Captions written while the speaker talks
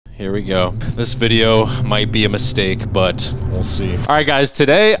here we go. This video might be a mistake, but we'll see. All right, guys,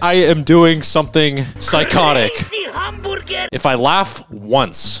 today I am doing something psychotic. If I laugh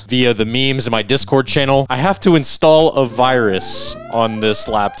once via the memes in my Discord channel, I have to install a virus on this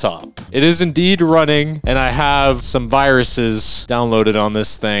laptop. It is indeed running, and I have some viruses downloaded on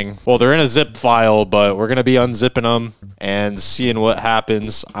this thing. Well, they're in a zip file, but we're gonna be unzipping them and seeing what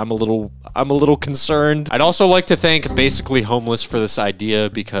happens. I'm a little concerned. I'd also like to thank Basically Homeless for this idea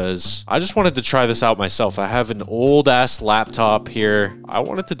because I just wanted to try this out myself. I have an old ass laptop here. I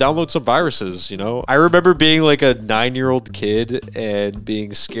wanted to download some viruses, you know? I remember being like a 9-year-old kid and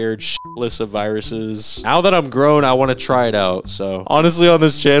being scared shitless of viruses. Now that I'm grown, I want to try it out. So honestly, on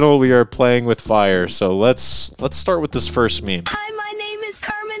this channel, we are playing with fire. So let's start with this first meme. Hi, my name is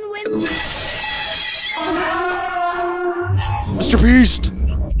Carmen Win. Mr. Beast!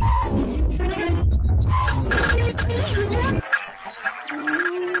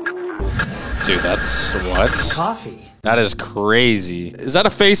 Dude, that's what? Coffee. That is crazy. Is that a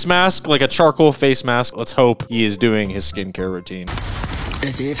face mask? Like a charcoal face mask? Let's hope he is doing his skincare routine.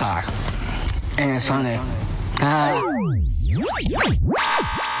 It's Ifar. And it's funny.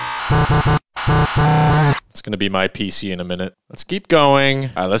 It's gonna be my PC in a minute. Let's keep going.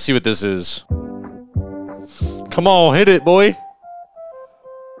 All right, let's see what this is. Come on, hit it, boy.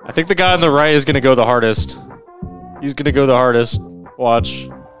 I think the guy on the right is gonna go the hardest. He's gonna go the hardest. Watch.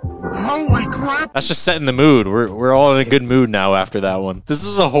 Holy crap! That's just setting the mood. We're all in a good mood now after that one. This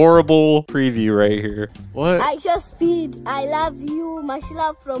is a horrible preview right here. What? I just feed. I love you. Much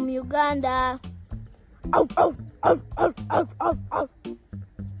love from Uganda. Ow, ow, ow, ow, ow, ow, ow.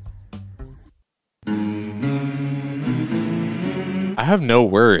 I have no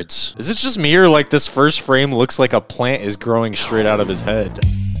words. Is it just me or like this first frame looks like a plant is growing straight out of his head?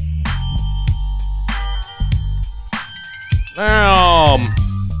 Damn!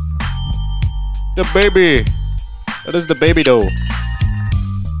 The baby! That is the baby though.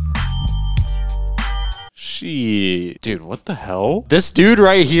 Shit. Dude, what the hell? This dude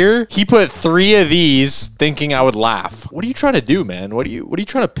right here, he put 3 of these thinking I would laugh. What are you trying to do, man? What are you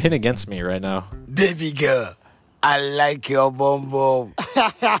trying to pin against me right now? Baby girl, I like your boom boom.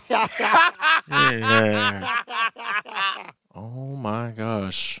 Oh my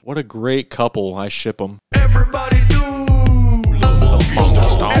gosh. What a great couple. I ship them. Everybody do. Monkey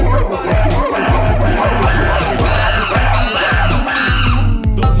stomp.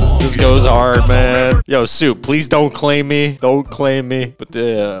 This goes hard, man. Yo, Soup, please don't claim me. Don't claim me. But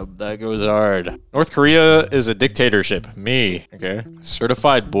damn, that goes hard. North Korea is a dictatorship. Me. Okay.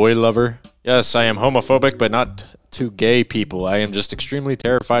 Certified boy lover. Yes, I am homophobic, but not to gay people. I am just extremely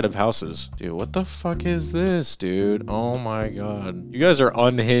terrified of houses. Dude, what the fuck is this, dude? Oh my god. You guys are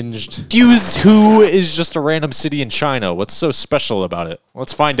unhinged. Who is just a random city in China? What's so special about it?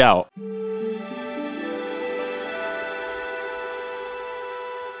 Let's find out.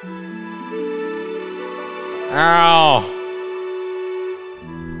 Ow!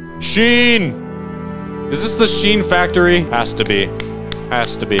 Sheen! Is this the Sheen factory? Has to be.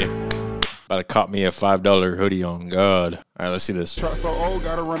 Has to be. About to cop me a $5 hoodie on God. All right, let's see this. Track so old,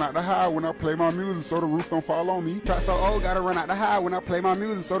 gotta run out the high when I play my music so the roof don't fall on me. Track so old, gotta run out the high when I play my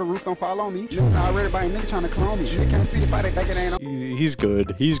music so the roof don't fall on me. Niggas already by a nigga trying to clone me. They can't see the fight, they think it ain't on. He's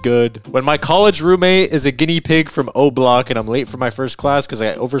good. He's good. When my college roommate is a guinea pig from O Block and I'm late for my first class because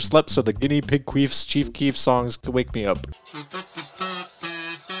I overslept, so the guinea pig queefs Chief Keef songs to wake me up.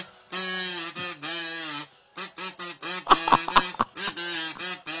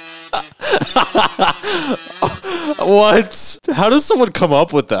 What? How does someone come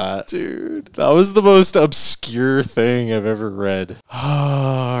up with that? Dude, that was the most obscure thing I've ever read.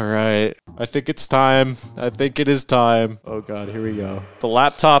 All right. I think it's time. I think it is time. Oh god, here we go. The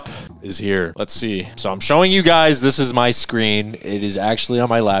laptop is here. Let's see. So I'm showing you guys, this is my screen. It is actually on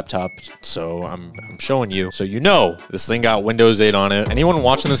my laptop. So I'm showing you. So you know, this thing got Windows 8 on it. Anyone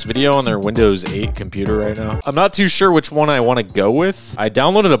watching this video on their Windows 8 computer right now? I'm not too sure which one I want to go with. I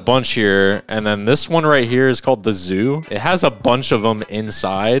downloaded a bunch here, and then this one right here is called the Zoo. It has a bunch of them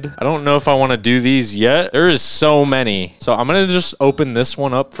inside. I don't know if I want to do these yet. There is so many. So I'm going to just open this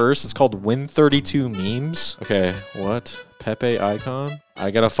one up first. It's called Win32 Memes. Okay, what? Pepe icon? I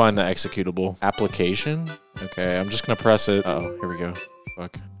gotta find the executable. Application? Okay, I'm just gonna press it. Uh-oh, here we go.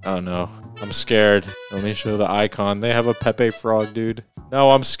 Fuck. Oh no. I'm scared. Let me show the icon. They have a Pepe frog, dude.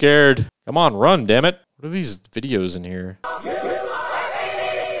 No, I'm scared. Come on, run, damn it. What are these videos in here?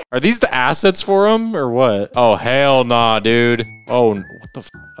 Are these the assets for them or what? Oh, hell nah, dude. Oh, what the f—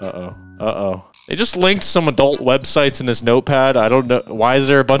 Uh-oh. Uh-oh. They just linked some adult websites in this notepad. I don't know. Why is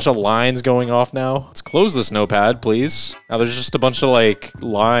there a bunch of lines going off now? Let's close this notepad, please. Now there's just a bunch of like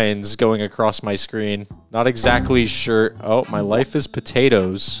lines going across my screen. Not exactly sure. Oh, my life is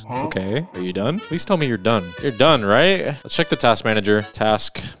potatoes. Okay. Are you done? Please tell me you're done. You're done, right? Let's check the task manager.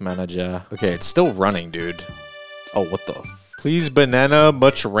 Task manager. Okay, it's still running, dude. Oh, what the? Please banana,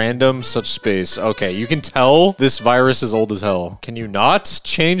 much random, such space. Okay, you can tell this virus is old as hell. Can you not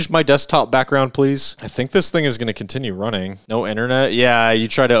change my desktop background, please? I think this thing is gonna continue running. No internet? Yeah, you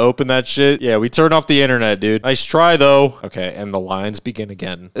try to open that shit? Yeah, we turn off the internet, dude. Nice try, though. Okay, and the lines begin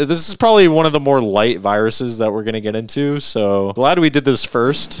again. This is probably one of the more light viruses that we're gonna get into, so glad we did this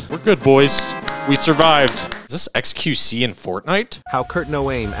first. We're good, boys. We survived. Is this XQC in Fortnite? How Kurt No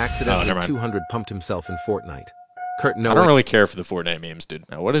Aim accidentally never mind. 200 pumped himself in Fortnite. I don't really care for the Fortnite memes, dude.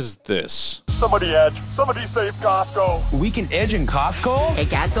 Now, what is this? Somebody edge. Somebody save Costco. We can edge in Costco? Hey,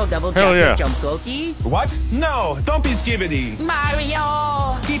 Costco double Hell yeah. jump cookie. What? No, don't be skibbity.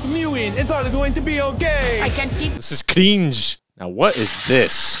 Mario! Keep mewing. It's all going to be okay. I can't keep. This is cringe. Now, what is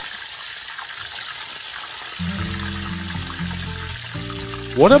this?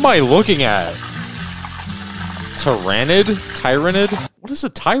 What am I looking at? Tyrannid? What is a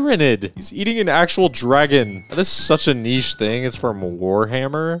Tyrannid? He's eating an actual dragon. That is such a niche thing. It's from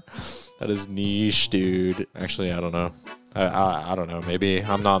Warhammer. That is niche, dude. Actually, I don't know. I don't know. Maybe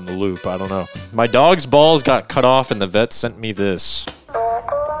I'm not in the loop. I don't know. My dog's balls got cut off and the vet sent me this.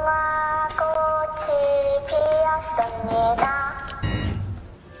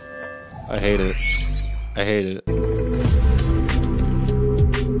 I hate it. I hate it.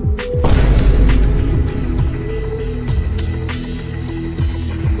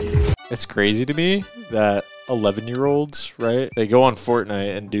 It's crazy to me that 11-year-olds, right? They go on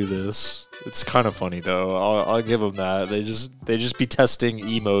Fortnite and do this. It's kind of funny though. I'll give them that. They just be testing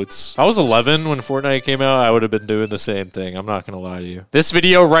emotes. I was 11 when Fortnite came out. I would have been doing the same thing. I'm not gonna lie to you. This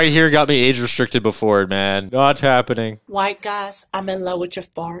video right here got me age restricted before, man. Not happening. White guys, I'm in love with your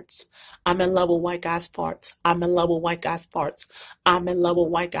farts. I'm in love with white guys' farts. I'm in love with white guys' farts. I'm in love with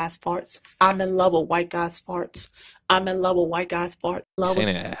white guys' farts. I'm in love with white guys' farts. I'm in love with white guys' farts. Saying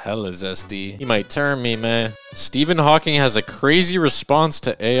it hell is SD. He might turn me, man. Stephen Hawking has a crazy response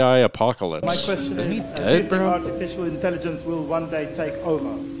to AI apocalypse. My question is, he do you dead, think bro? artificial intelligence will one day take over?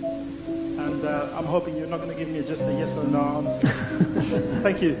 And I'm hoping you're not going to give me just a yes or no answer.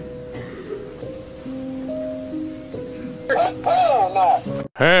 Thank you.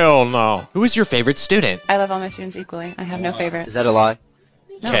 Hell no. Who is your favorite student? I love all my students equally. I have no favorite. Is that a lie?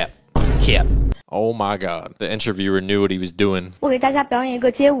 No. Cap. Oh my god. The interviewer knew what he was doing. 我给大家表演一个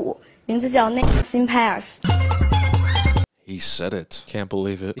街舞，名字叫内心 pass。 He said it. Can't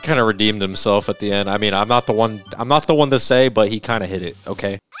believe it. He kind of redeemed himself at the end. I mean, I'm not the one to say, but he kind of hit it,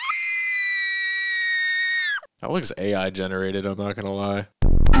 okay? That looks AI generated, I'm not gonna lie.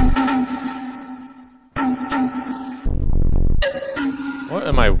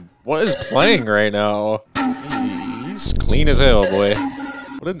 What is playing right now? He's clean as hell, boy.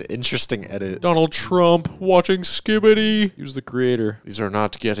 What an interesting edit. Donald Trump watching Skibbity. He was the creator. These are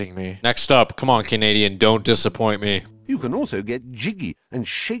not getting me. Next up, come on, Canadian, don't disappoint me. You can also get jiggy and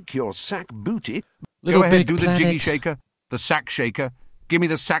shake your sack booty. Little Go ahead, Big do the Planet. jiggy shaker, the sack shaker. Give me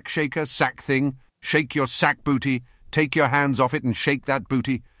the sack shaker, sack thing. Shake your sack booty. Take your hands off it and shake that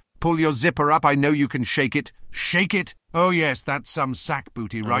booty. Pull your zipper up. I know you can shake it. Shake it. Oh yes, that's some sack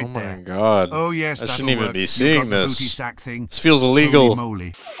booty right there. Oh my god. Oh yes, I that'll shouldn't even work. be You've seeing got the this. booty sack thing. This feels illegal. Holy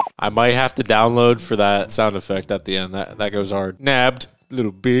moly. I might have to download for that sound effect at the end. That goes hard. Nabbed.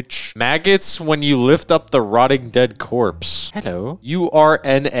 Little bitch. Maggots when you lift up the rotting dead corpse. Hello.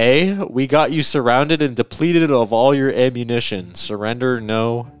 URNA. We got you surrounded and depleted of all your ammunition. Surrender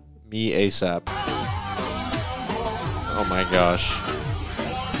no. Me ASAP. Oh my gosh.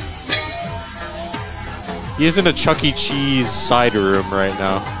 He is in a Chuck E. Cheese side room right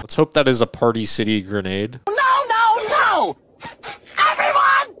now. Let's hope that is a Party City grenade. No, no, no!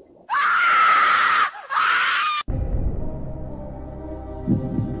 Everyone!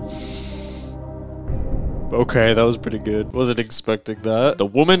 Okay, that was pretty good. Wasn't expecting that. The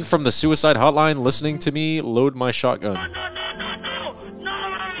woman from the suicide hotline listening to me load my shotgun.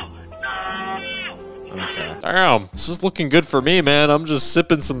 Okay. Damn, this is looking good for me, man. I'm just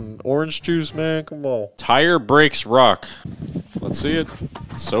sipping some orange juice, man. Come on. Tire brakes rock. Let's see it.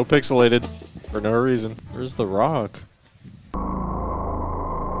 It's so pixelated for no reason. Where's the rock?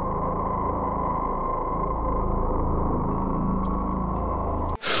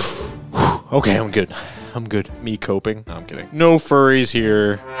 Okay, I'm good. I'm good. Me coping. No, I'm kidding. No furries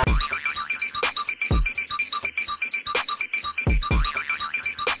here.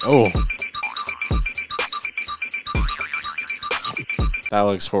 Oh. That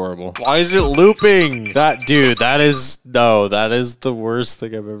looks horrible. Why is it looping? Dude, that is the worst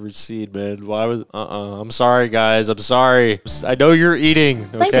thing I've ever seen, man. Why was, I'm sorry, guys. I'm sorry. I know you're eating,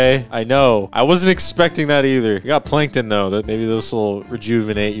 okay? I know. I wasn't expecting that either. You got plankton, though. That maybe this will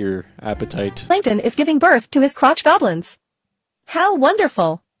rejuvenate your appetite. Plankton is giving birth to his crotch goblins. How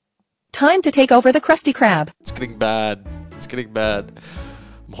wonderful. Time to take over the Krusty Krab. It's getting bad. It's getting bad.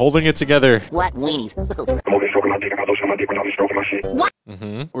 I'm holding it together. What wings?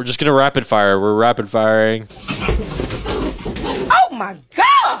 We're just gonna rapid fire. We're rapid firing. Oh my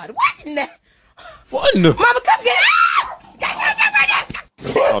God! What in the? What in the? Mama, come get out!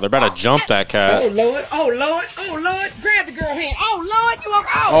 Oh, they're about to jump that cat. Oh Lord! Oh Lord! Oh Lord! Grab the girl hand! Oh Lord! You walk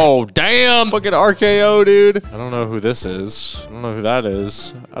out! Oh, damn! Fucking RKO, dude. I don't know who this is. I don't know who that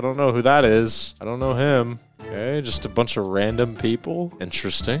is. I don't know who that is. I don't know him. Okay, just a bunch of random people.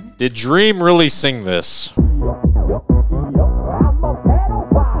 Interesting. Did Dream really sing this?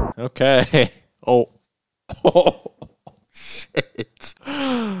 Okay. Oh. Oh. Shit.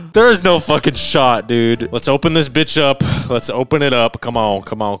 There is no fucking shot, dude. Let's open this bitch up. Let's open it up. Come on,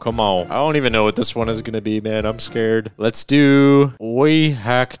 come on, come on. I don't even know what this one is gonna be, man. I'm scared. Let's do Oi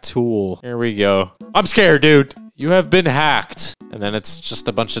Hack Tool. Here we go. I'm scared, dude. You have been hacked. And then it's just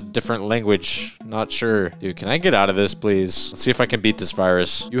a bunch of different language. Not sure. Dude, can I get out of this, please? Let's see if I can beat this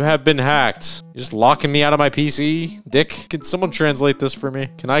virus. You have been hacked. You're just locking me out of my PC? Dick, can someone translate this for me?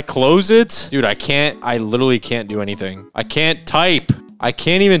 Can I close it? Dude, I can't. I literally can't do anything. I can't type. I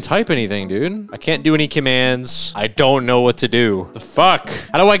can't even type anything, dude. I can't do any commands. I don't know what to do. The fuck?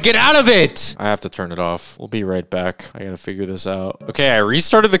 How do I get out of it? I have to turn it off. We'll be right back. I gotta figure this out. Okay, I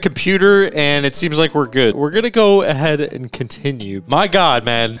restarted the computer and it seems like we're good. We're gonna go ahead and continue. My God,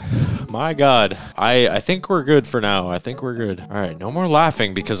 man. My God. I think we're good for now. I think we're good. All right, no more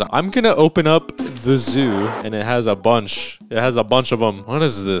laughing because I'm gonna open up the zoo and it has a bunch. It has a bunch of them. What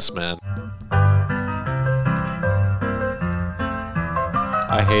is this, man?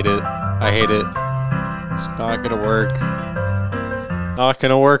 I hate it. I hate it. It's not gonna work. Not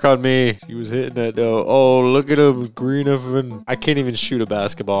gonna work on me. He was hitting it though. Oh, look at him. Green effing. I can't even shoot a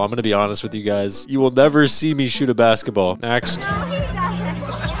basketball. I'm gonna be honest with you guys. You will never see me shoot a basketball. Next.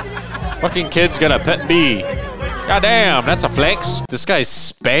 Fucking kid's got a pet bee. Goddamn, that's a flex. This guy's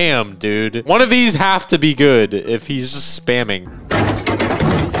spam, dude. One of these have to be good if he's just spamming.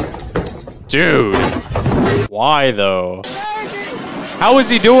 Dude. Why though? How is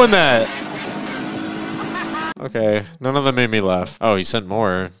he doing that? Okay, none of them made me laugh. Oh, he sent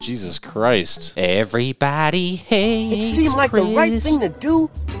more. Jesus Christ. Everybody hates It seemed like Chris. the right thing to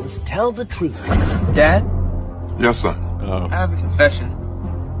do was tell the truth. Dad? Yes, son. Oh. I have a confession.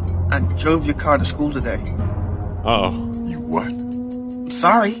 I drove your car to school today. Oh. You what? I'm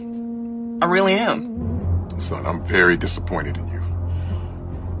sorry. I really am. Son, I'm very disappointed in you.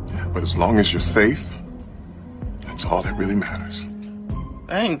 But as long as you're safe, that's all that really matters.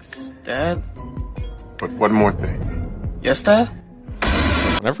 Thanks, Dad. But one more thing. Yes, Dad?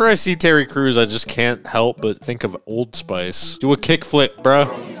 Whenever I see Terry Crews, I just can't help but think of Old Spice. Do a kickflip, bro.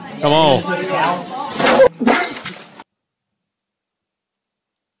 Come on.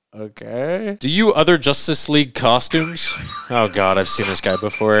 Okay. Do you other Justice League costumes? Oh God, I've seen this guy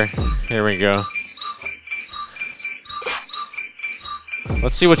before. Here we go.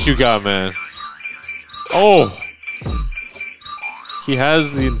 Let's see what you got, man. Oh! He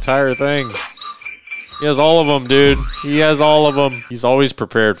has the entire thing. He has all of them, dude. He has all of them. He's always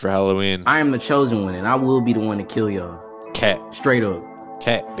prepared for Halloween. I am the chosen one, and I will be the one to kill y'all. Cat. Straight up.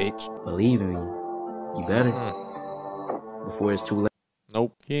 Cat, bitch. Believe in me. You better. Before it's too late.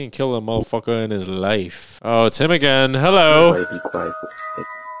 Nope. He ain't kill a motherfucker in his life. Oh, it's him again. Hello. Be quiet for a second.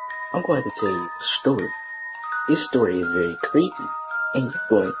 I'm going to tell you a story. This story is very creepy, and you're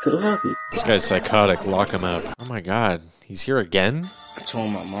going to love it. This guy's psychotic. Lock him up. Oh my God. He's here again? I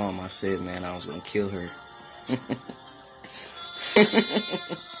told my mom, I said, man, I was going to kill her.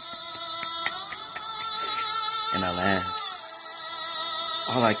 And I laughed.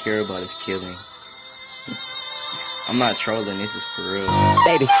 All I care about is killing. I'm not trolling, this is for real.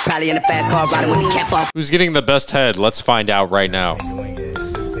 Baby, probably in a fast car riding with the cap off. Who's getting the best head? Let's find out right now.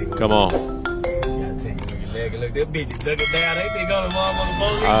 Come on.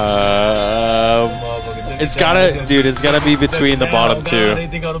 It's gotta, dude, it's gotta be between the bottom two.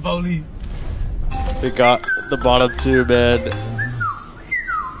 They got the bottom two, man.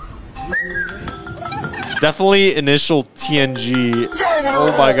 Definitely initial TNG.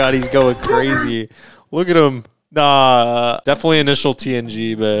 Oh my God, he's going crazy. Look at him. Nah, definitely initial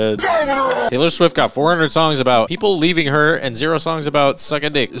TNG, man. Taylor Swift got 400 songs about people leaving her and 0 songs about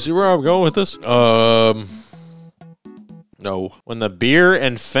sucking dick. See where I'm going with this? No. When the beer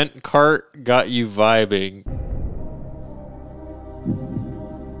and Fent cart got you vibing.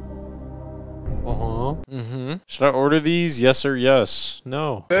 Should I order these? Yes or yes?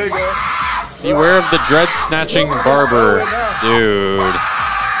 No. There you go. Beware of the dread-snatching barber. Dude.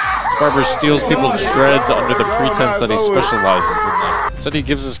 This barber steals people's dreads under the pretense that he specializes in them. Said he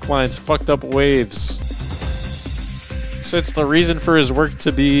gives his clients fucked up waves. So it's the reason for his work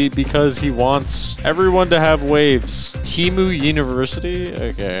to be because he wants everyone to have waves. Timu University?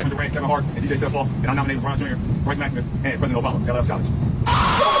 Okay. Kevin Hart and DJ Seth Lawson, and I'm nominating Ron Jr., Bryce Maximus, and President Obama. LF College.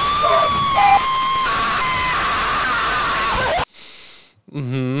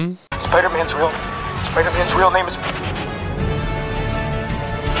 Spider-Man's real name is...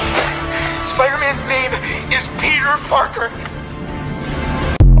 Spider-Man's name is Peter Parker.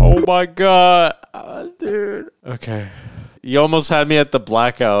 Oh my god. Dude. Okay. You almost had me at the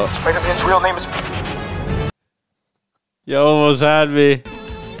blackout. Spider-Man's real name is... You almost had me.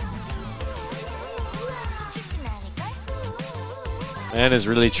 Man is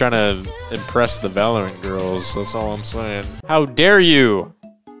really trying to impress the Valorant girls. That's all I'm saying. How dare you?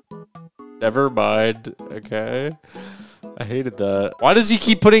 Never mind. Okay. I hated that. Why does he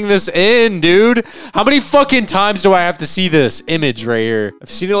keep putting this in, dude? How many fucking times do I have to see this image right here? I've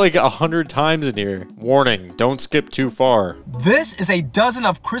seen it like 100 times in here. Warning, don't skip too far. This is a dozen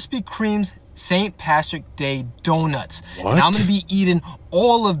of Krispy Kreme's St. Patrick's Day donuts. What? And I'm going to be eating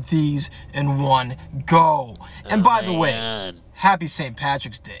all of these in one go. And by the way, happy St.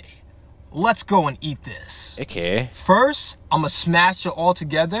 Patrick's Day. Let's go and eat this. Okay. First, I'm going to smash it all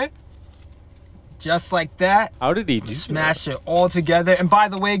together. Just like that. How did he do Smash it all together. And by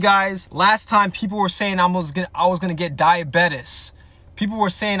the way, guys, last time people were saying I was gonna get diabetes. People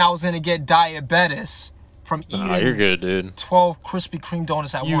were saying I was gonna get diabetes from eating you're good, dude. 12 Krispy Kreme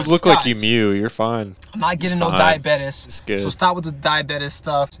donuts at once. You look like you Mew. You're fine. I'm not getting no diabetes. It's good. So stop with the diabetes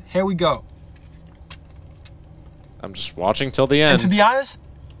stuff. Here we go. I'm just watching till the end. And to be honest,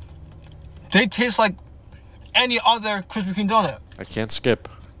 they taste like any other Krispy Kreme donut. I can't skip.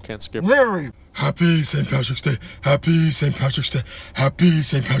 Can't skip. Literally. Happy St. Patrick's Day. Happy St. Patrick's Day. Happy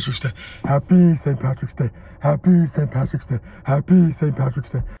St. Patrick's Day. Happy St. Patrick's Day. Happy St. Patrick's Day. Happy St. Patrick's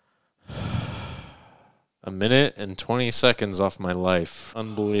Day. A minute and 20 seconds off my life.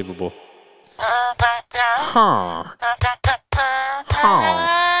 Unbelievable. Huh.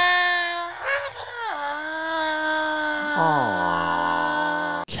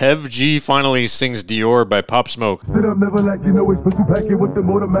 Kev G finally sings Dior by Pop Smoke. Sit up, never like you know it's put you back in with the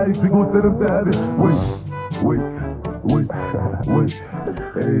automatics. We gon' set them to heaven. Wait.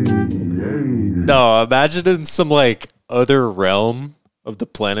 Hey. No, imagine in some like other realm of the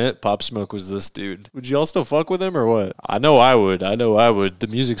planet, Pop Smoke was this dude. Would you all still fuck with him or what? I know I would. The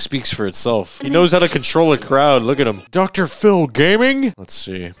music speaks for itself. He knows how to control a crowd. Look at him. Dr. Phil Gaming? Let's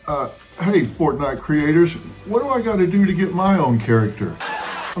see. Hey, Fortnite creators, what do I gotta do to get my own character?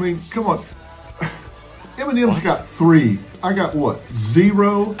 I mean, come on. Eminem's got 3. I got what?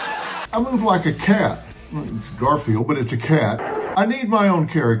 0? I move like a cat. It's Garfield, but it's a cat. I need my own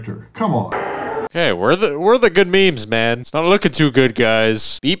character. Come on. Okay, we're the good memes, man. It's not looking too good,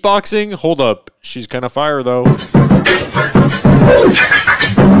 guys. Beatboxing? Hold up. She's kind of fire, though.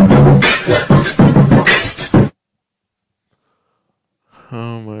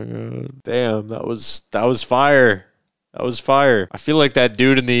 Oh my god. Damn, that was fire. That was fire. I feel like that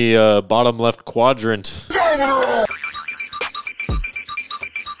dude in the bottom left quadrant.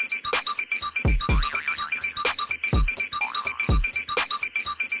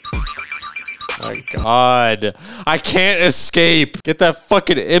 My god. I can't escape. Get that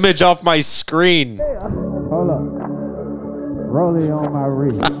fucking image off my screen. Hold up. Roll it on my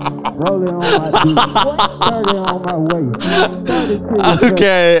wrist. Roll it on my beat. Start it on my waist.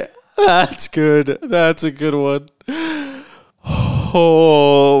 Okay. That's good. That's a good one.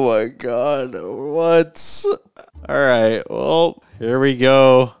 Oh my god. What? Alright. Well, here we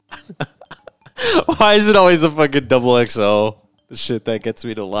go. Why is it always the fucking double XL? The shit that gets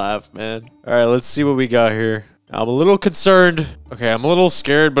me to laugh, man. Alright, let's see what we got here. I'm a little concerned. Okay, I'm a little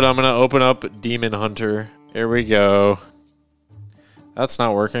scared, but I'm gonna open up Demon Hunter. Here we go. That's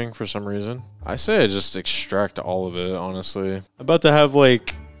not working for some reason. I say I just extract all of it, honestly. I'm about to have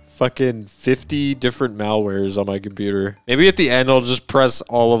like fucking 50 different malwares on my computer. Maybe at the end I'll just press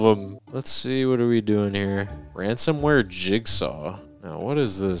all of them. Let's see, what are we doing here? Ransomware Jigsaw. Now, what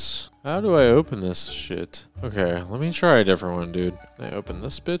is this? How do I open this shit? Okay, let me try a different one, dude. Can I open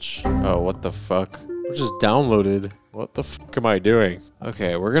this bitch? Oh, what the fuck? I just downloaded. What the fuck am I doing?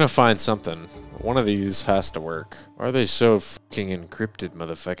 Okay, we're gonna find something. One of these has to work. Why are they so fucking encrypted,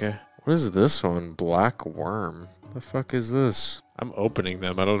 motherfucker? What is this one? Black worm. The fuck is this? I'm opening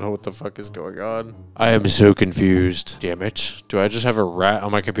them. I don't know what the fuck is going on. I am so confused. Damn it. Do I just have a rat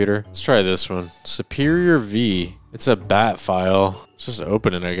on my computer? Let's try this one. Superior V. It's a bat file. Let's just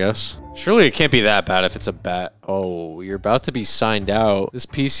open it, I guess. Surely it can't be that bad if it's a bat. Oh, you're about to be signed out. This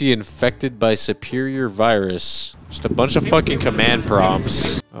PC infected by superior virus. Just a bunch of fucking command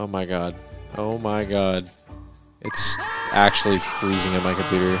prompts. Oh my god. Oh my god. It's actually freezing at my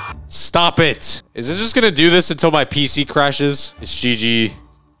computer. Stop it! Is it just gonna do this until my PC crashes? It's GG.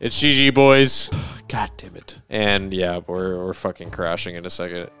 It's GG, boys. God damn it. And yeah, we're fucking crashing in a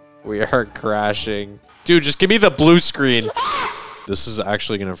second. We are crashing. Dude, just give me the blue screen. This is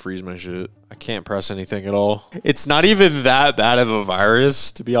actually gonna freeze my shit. I can't press anything at all. It's not even that bad of a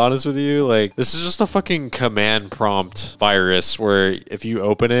virus, to be honest with you. Like, this is just a fucking command prompt virus where if you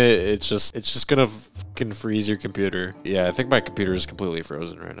open it, it's just gonna fucking freeze your computer. Yeah, I think my computer is completely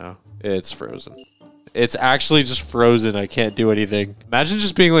frozen right now. It's frozen. It's actually just frozen. I can't do anything. Imagine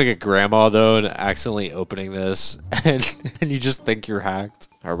just being like a grandma though and accidentally opening this and you just think you're hacked.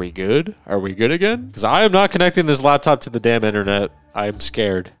 Are we good? Are we good again? Because I am not connecting this laptop to the damn internet. I'm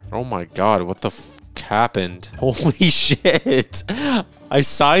scared. Oh my god, what the f happened? Holy shit. I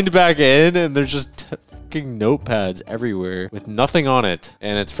signed back in and there's just fucking notepads everywhere with nothing on it.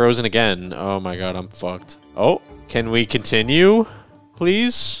 And it's frozen again. Oh my god, I'm fucked. Oh, can we continue,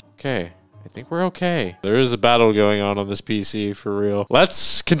 please? Okay. I think we're okay. There is a battle going on this PC, for real.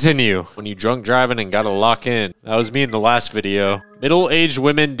 Let's continue. When you drunk driving and gotta lock in. That was me in the last video. Middle-aged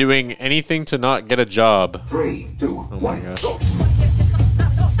women doing anything to not get a job. 3, 2, 1. Oh my gosh.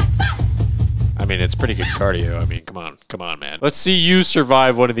 I mean, it's pretty good cardio. I mean, come on, man. Let's see you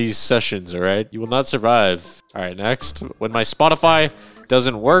survive one of these sessions, all right? You will not survive. All right, next. When my Spotify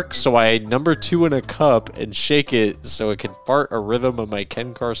doesn't work, so I number 2 in a cup and shake it so it can fart a rhythm of my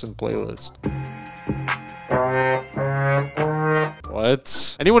Ken Carson playlist.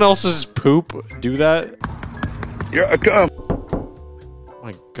 What? Anyone else's poop do that? Here I come. Oh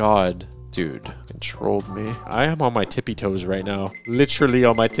my god. Dude, controlled me. I am on my tippy toes right now. Literally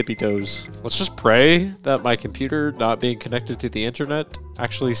on my tippy toes. Let's just pray that my computer not being connected to the internet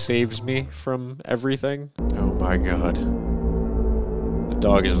actually saves me from everything. Oh my god. The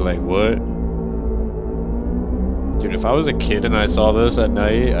dog is like, what? Dude, if I was a kid and I saw this at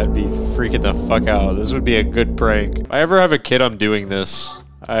night, I'd be freaking the fuck out. This would be a good prank. If I ever have a kid, I'm doing this.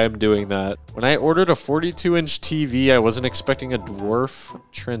 I am doing that. When I ordered a 42-inch TV, I wasn't expecting a dwarf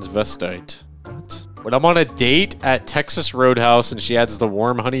transvestite. What? When I'm on a date at Texas Roadhouse and she adds the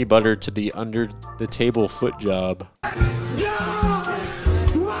warm honey butter to the under-the-table foot job.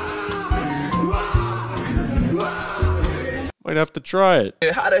 Might have to try it.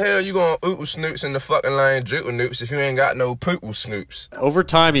 How the hell you gonna oopal snoops in the fucking line jootle noops if you ain't got no poople snoops? Over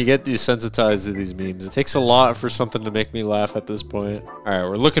time, you get desensitized to these memes. It takes a lot for something to make me laugh at this point. All right,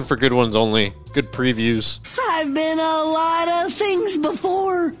 we're looking for good ones only. Good previews. I've been a lot of things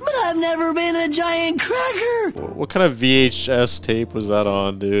before, but I've never been a giant cracker. What kind of VHS tape was that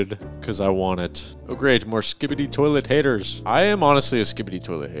on, dude? Because I want it. Oh great, more Skibbity toilet haters. I am honestly a Skibbity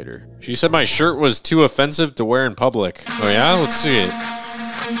toilet hater. She said my shirt was too offensive to wear in public. Oh yeah? Let's see it.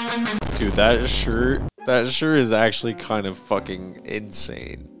 Dude, that shirt is actually kind of fucking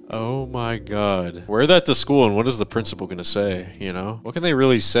insane. Oh my god. Wear that to school and what is the principal gonna say, you know? What can they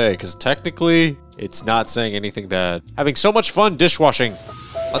really say? Because technically, it's not saying anything bad. Having so much fun dishwashing.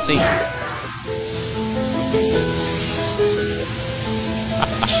 Let's see.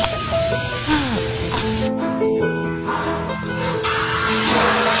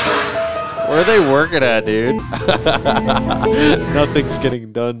 Where are they working at, dude? Nothing's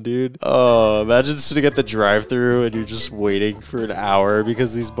getting done, dude. Oh, imagine sitting at the drive-thru and you're just waiting for an hour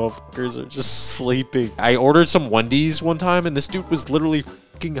because these motherfuckers are just sleeping. I ordered some Wendy's one time and this dude was literally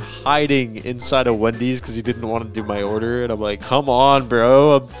fucking hiding inside a Wendy's because he didn't want to do my order. And I'm like, come on,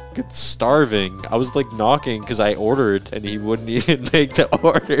 bro. I'm fucking starving. I was like knocking because I ordered and he wouldn't even make the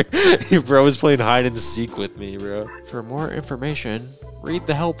order. Bro was playing hide and seek with me, bro. For more information, read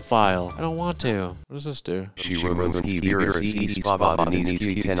the help file. I don't want to. What does this do?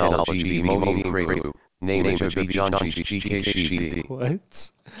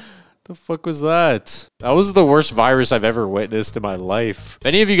 What? The fuck was that? That was the worst virus I've ever witnessed in my life. If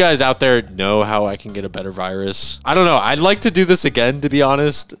any of you guys out there know how I can get a better virus, I don't know. I'd like to do this again, to be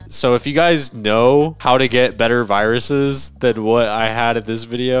honest. So if you guys know how to get better viruses than what I had in this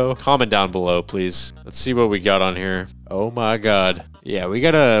video, comment down below, please. Let's see what we got on here. Oh my god. Yeah, we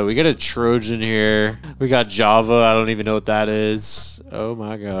got a Trojan here. We got Java. I don't even know what that is. Oh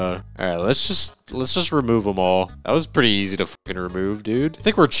my god. All right, let's just Let's just remove them all. That was pretty easy to fucking remove, dude. I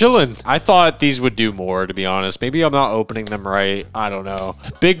think we're chilling. I thought these would do more, to be honest. Maybe I'm not opening them right. I don't know.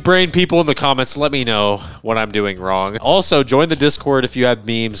 Big brain people in the comments, let me know what I'm doing wrong. Also, join the Discord if you have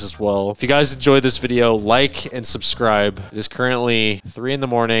memes as well. If you guys enjoyed this video, like and subscribe. It is currently 3 in the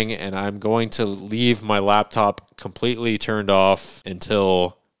morning, and I'm going to leave my laptop completely turned off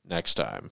until next time.